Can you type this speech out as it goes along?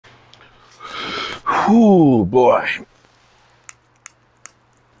Whoo, boy.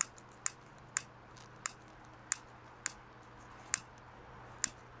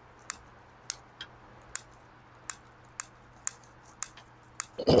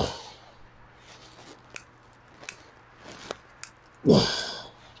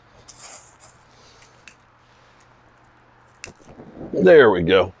 There we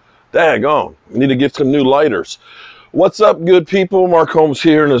go. Daggone. Need to get some new lighters. What's up, good people? Mark Holmes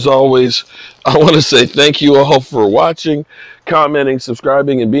here, and as always, I want to say thank you all for watching, commenting,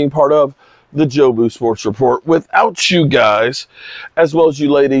 subscribing, and being part of the Jobu Sports Report. Without you guys, as well as you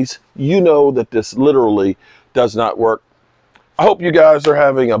ladies, you know that this literally does not work. I hope you guys are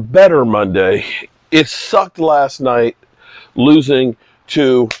having a better Monday. It sucked last night losing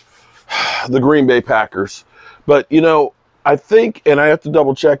to the Green Bay Packers, but you know, I think, and I have to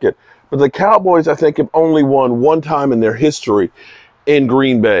double check it, but the Cowboys, I think, have only won one time in their history in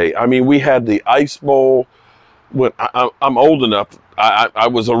Green Bay. I mean, we had the Ice Bowl. When I'm old enough, I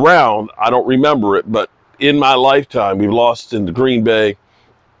was around. I don't remember it, but in my lifetime, we've lost in the Green Bay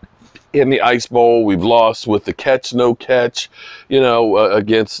in the Ice Bowl. We've lost with the catch, no catch, you know,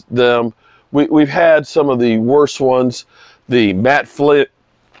 against them. We've had some of the worst ones. The Matt Flint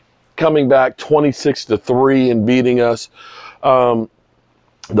coming back 26-3 and beating us.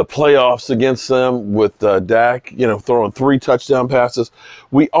 The playoffs against them with Dak, you know, throwing 3 touchdown passes.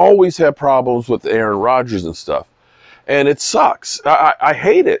 We always have problems with Aaron Rodgers and stuff. And it sucks. I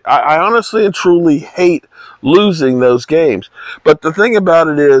hate it. I honestly and truly hate losing those games. But the thing about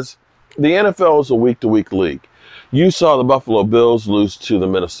it is, the NFL is a week-to-week league. You saw the Buffalo Bills lose to the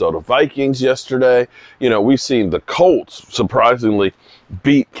Minnesota Vikings yesterday. You know, we've seen the Colts, surprisingly,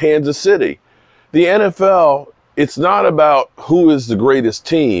 beat Kansas City. The NFL, it's not about who is the greatest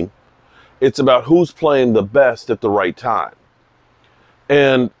team. It's about who's playing the best at the right time.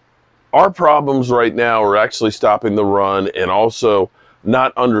 And our problems right now are actually stopping the run and also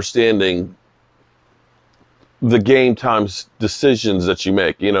not understanding the game times decisions that you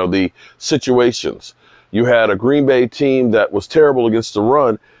make, you know, the situations. You had a Green Bay team that was terrible against the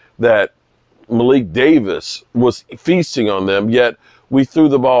run, that Malik Davis was feasting on them, yet we threw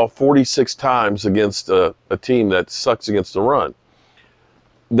the ball 46 times against a team that sucks against the run.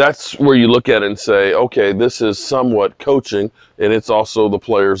 That's where you look at it and say, okay, this is somewhat coaching, and it's also the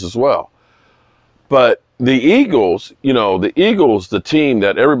players as well. But the Eagles, you know, the team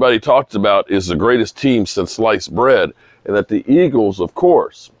that everybody talks about is the greatest team since sliced bread, and that the Eagles, of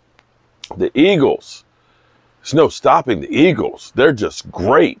course, the Eagles, there's no stopping the Eagles. They're just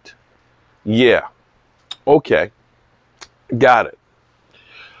great. Yeah. Okay. Got it.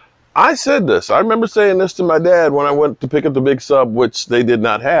 I said this. I remember saying this to my dad when I went to pick up the big sub, which they did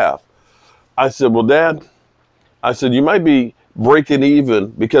not have. I said, well, Dad, I said, you might be breaking even,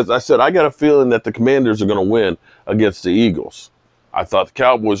 because I said, I got a feeling that the Commanders are going to win against the Eagles. I thought the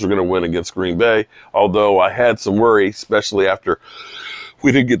Cowboys were going to win against Green Bay, although I had some worry, especially after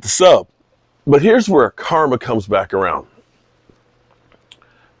we didn't get the sub. But here's where karma comes back around.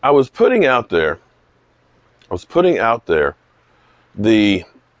 I was putting out there the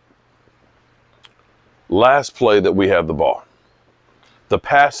last play that we have the ball. The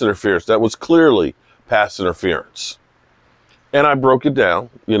pass interference, that was clearly pass interference. And I broke it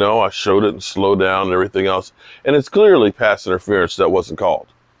down, you know, I showed it and slowed down and everything else. And it's clearly pass interference that wasn't called.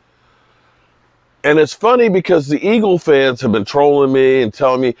 And it's funny because the Eagle fans have been trolling me and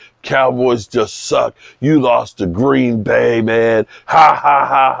telling me, Cowboys just suck. You lost to Green Bay, man. Ha, ha,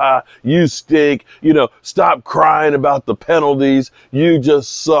 ha, ha. You stink. You know, stop crying about the penalties. You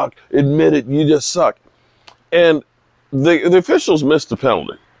just suck. Admit it, you just suck. And the officials missed the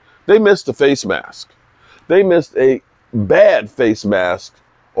penalty. They missed a face mask. They missed a bad face mask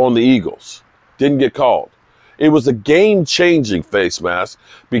on the Eagles. Didn't get called. It was a game-changing face mask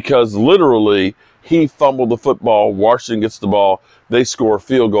because literally he fumbled the football, Washington gets the ball, they score a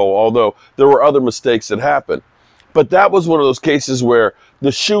field goal, although there were other mistakes that happened. But that was one of those cases where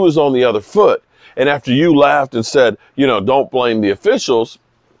the shoe is on the other foot. And after you laughed and said, you know, don't blame the officials,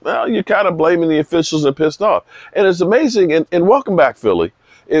 well, you're kind of blaming the officials and pissed off. And it's amazing, and welcome back, Philly.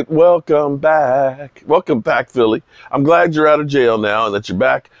 Welcome back. Welcome back, Philly. I'm glad you're out of jail now and that you're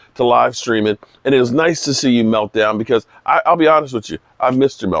back to live streaming. And it was nice to see you melt down because I'll be honest with you, I've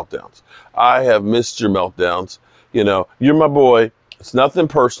missed your meltdowns. I have missed your meltdowns. You know, you're my boy. It's nothing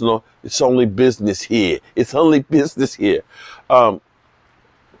personal. It's only business here. It's only business here.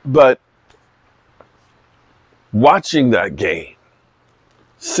 But watching that game,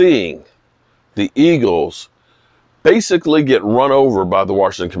 seeing the Eagles basically get run over by the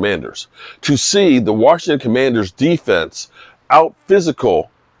Washington Commanders, to see the Washington Commanders defense out physical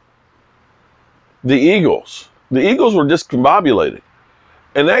the Eagles. The Eagles were discombobulated.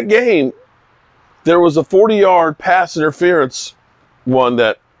 In that game, there was a 40-yard pass interference one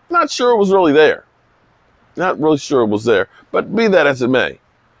that not sure it was really there. Not really sure it was there, but be that as it may.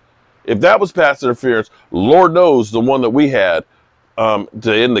 If that was pass interference, Lord knows the one that we had to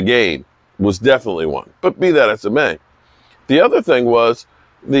end the game was definitely one. But be that as it may. The other thing was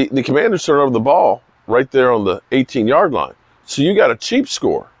the Commanders turned over the ball right there on the 18-yard line. So you got a cheap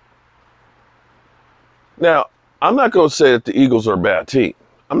score. Now, I'm not going to say that the Eagles are a bad team.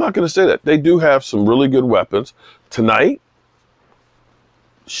 I'm not going to say that. They do have some really good weapons. Tonight,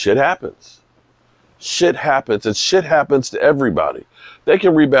 shit happens. Shit happens, and shit happens to everybody. They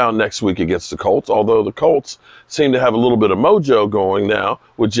can rebound next week against the Colts, although the Colts seem to have a little bit of mojo going now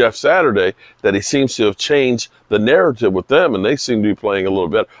with Jeff Saturday, that he seems to have changed the narrative with them, and they seem to be playing a little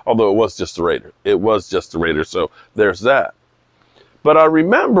bit, although it was just the Raiders. It was just the Raiders, so there's that. But I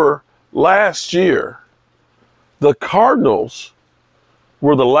remember last year, the Cardinals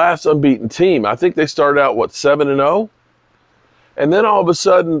were the last unbeaten team. I think they started out, 7-0? And then all of a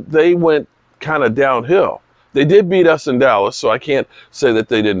sudden, they went kind of downhill. They did beat us in Dallas, so I can't say that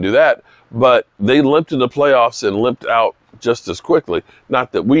they didn't do that, but they limped in the playoffs and limped out just as quickly.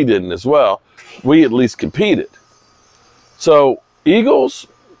 Not that we didn't as well. We at least competed. So, Eagles,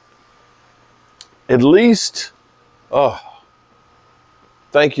 at least,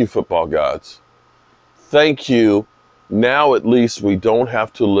 thank you, football gods. Thank you. Now at least we don't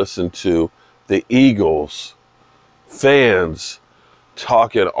have to listen to the Eagles fans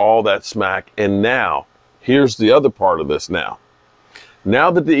talking all that smack. And now, here's the other part of this now.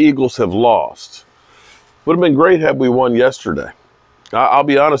 Now that the Eagles have lost, would have been great had we won yesterday. I'll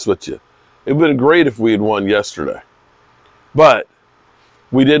be honest with you. It would have been great if we had won yesterday. But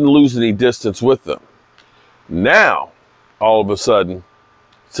we didn't lose any distance with them. Now, all of a sudden,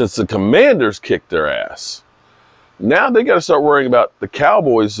 since the Commanders kicked their ass, now they got to start worrying about the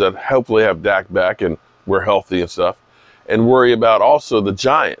Cowboys that hopefully have Dak back and we're healthy and stuff, and worry about also the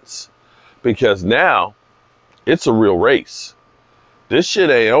Giants, because now it's a real race. This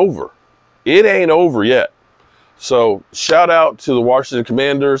shit ain't over. It ain't over yet. So shout out to the Washington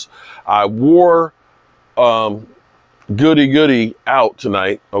Commanders. I wore goody out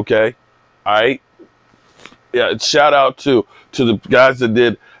tonight, okay? All right? Yeah, shout out to the guys that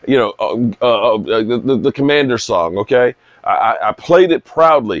did, the Commander song, okay? I played it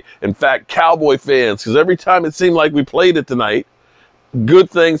proudly. In fact, Cowboy fans, because every time it seemed like we played it tonight, good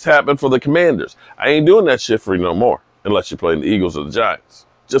things happen for the Commanders. I ain't doing that shit for you no more, unless you're playing the Eagles or the Giants.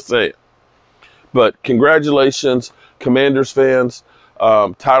 Just saying. But congratulations, Commanders fans.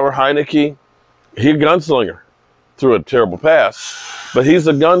 Tyler Heineke, he's a gunslinger. Threw a terrible pass, but he's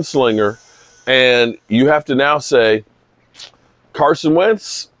a gunslinger. And you have to now say, Carson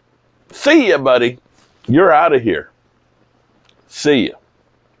Wentz, see ya, buddy. You're out of here. See ya.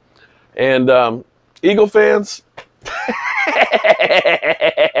 And Eagle fans,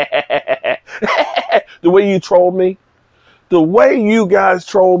 the way you trolled me, the way you guys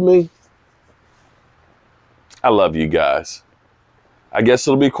trolled me, I love you guys. I guess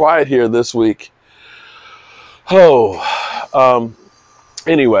it'll be quiet here this week.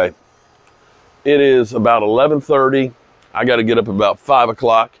 Anyway, it is about 11:30. I got to get up about 5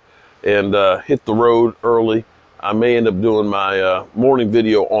 o'clock and hit the road early. I may end up doing my morning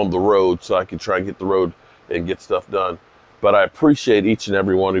video on the road so I can try and get the road and get stuff done. But I appreciate each and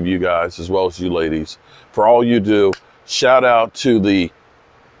every one of you guys, as well as you ladies, for all you do. Shout out to the,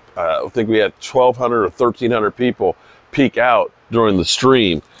 I think we had 1,200 or 1,300 people peek out during the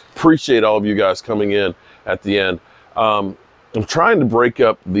stream. Appreciate all of you guys coming in at the end. I'm trying to break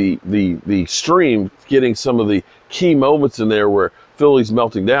up the stream, getting some of the key moments in there where Philly's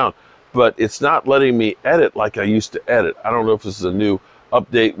melting down, but it's not letting me edit like I used to edit. I don't know if this is a new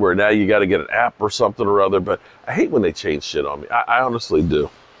update where now you got to get an app or something or other, but I hate when they change shit on me. I honestly do.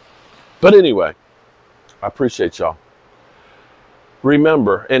 But anyway, I appreciate y'all.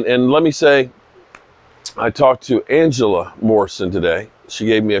 Remember, and let me say, I talked to Angela Morrison today. She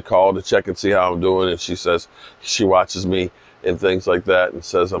gave me a call to check and see how I'm doing, and she says she watches me and things like that and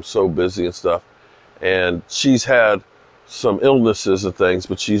says I'm so busy and stuff. And she's had some illnesses and things,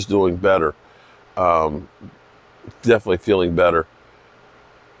 but she's doing better. Definitely feeling better.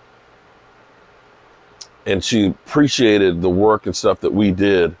 And she appreciated the work and stuff that we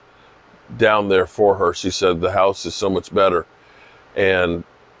did down there for her. She said the house is so much better. And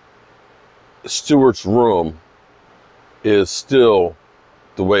Stuart's room is still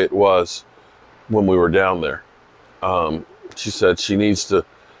the way it was when we were down there. She said she needs to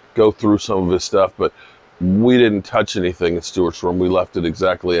go through some of his stuff, but we didn't touch anything in Stuart's room. We left it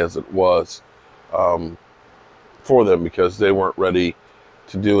exactly as it was. for them because they weren't ready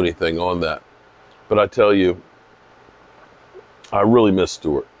to do anything on that. But I tell you, I really miss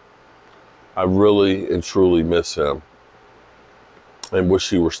Stuart. I really and truly miss him and wish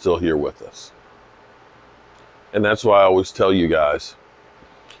he were still here with us. And that's why I always tell you guys,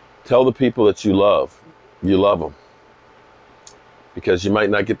 tell the people that you love them, because you might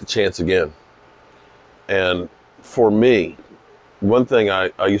not get the chance again. And for me, one thing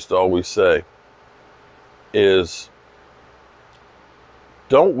I used to always say is,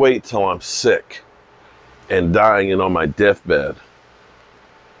 don't wait till I'm sick and dying and on my deathbed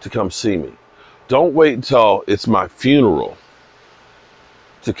to come see me. Don't wait until it's my funeral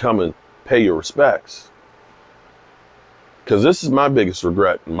to come and pay your respects. Because this is my biggest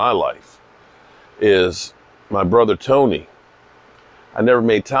regret in my life, is my brother Tony. I never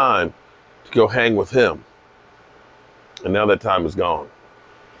made time to go hang with him. And now that time is gone.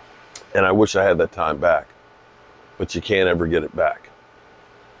 And I wish I had that time back. But you can't ever get it back.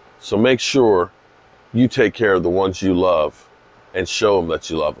 So make sure you take care of the ones you love and show them that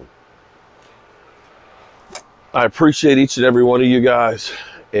you love them. I appreciate each and every one of you guys.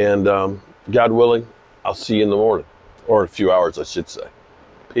 And God willing, I'll see you in the morning. Or in a few hours, I should say.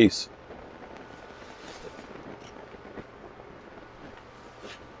 Peace.